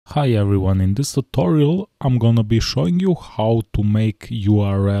Hi everyone, in this tutorial I'm gonna be showing you how to make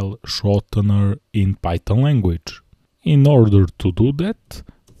URL shortener in Python language. In order to do that,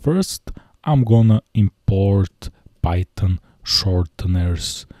 first I'm gonna import Python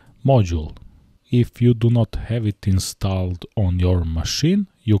shorteners module. If you do not have it installed on your machine,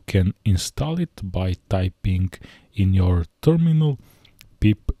 you can install it by typing in your terminal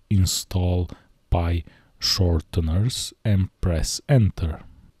pip install pyshorteners and press enter.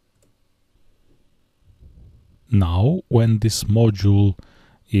 Now, when this module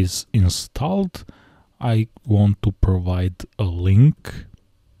is installed, I want to provide a link.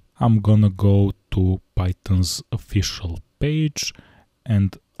 I'm gonna go to Python's official page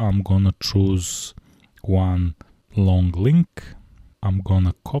and I'm gonna choose one long link. I'm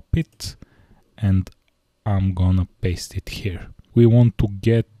gonna copy it and I'm gonna paste it here. We want to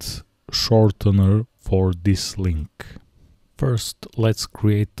get shortener for this link. First, let's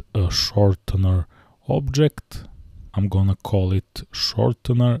create a shortener object. I'm gonna call it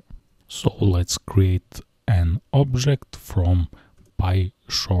shortener. So let's create an object from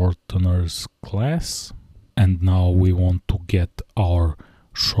pyshorteners class. And now we want to get our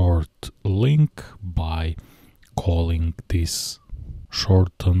short link by calling this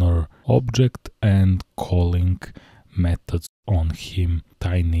shortener object and calling methods on him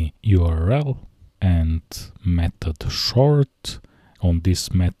tiny URL and method short. On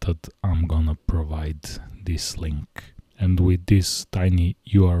this method I'm gonna provide this link, and with this tiny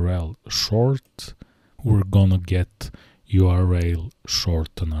URL short we're gonna get URL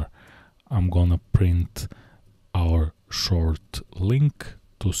shortener. I'm gonna print our short link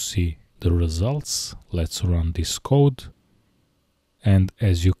to see the results. Let's run this code, and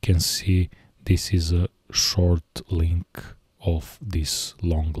as you can see, this is a short link of this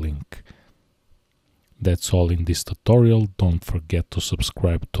long link. That's all in this tutorial. Don't forget to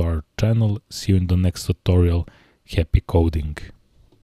subscribe to our channel. See you in the next tutorial. Happy coding!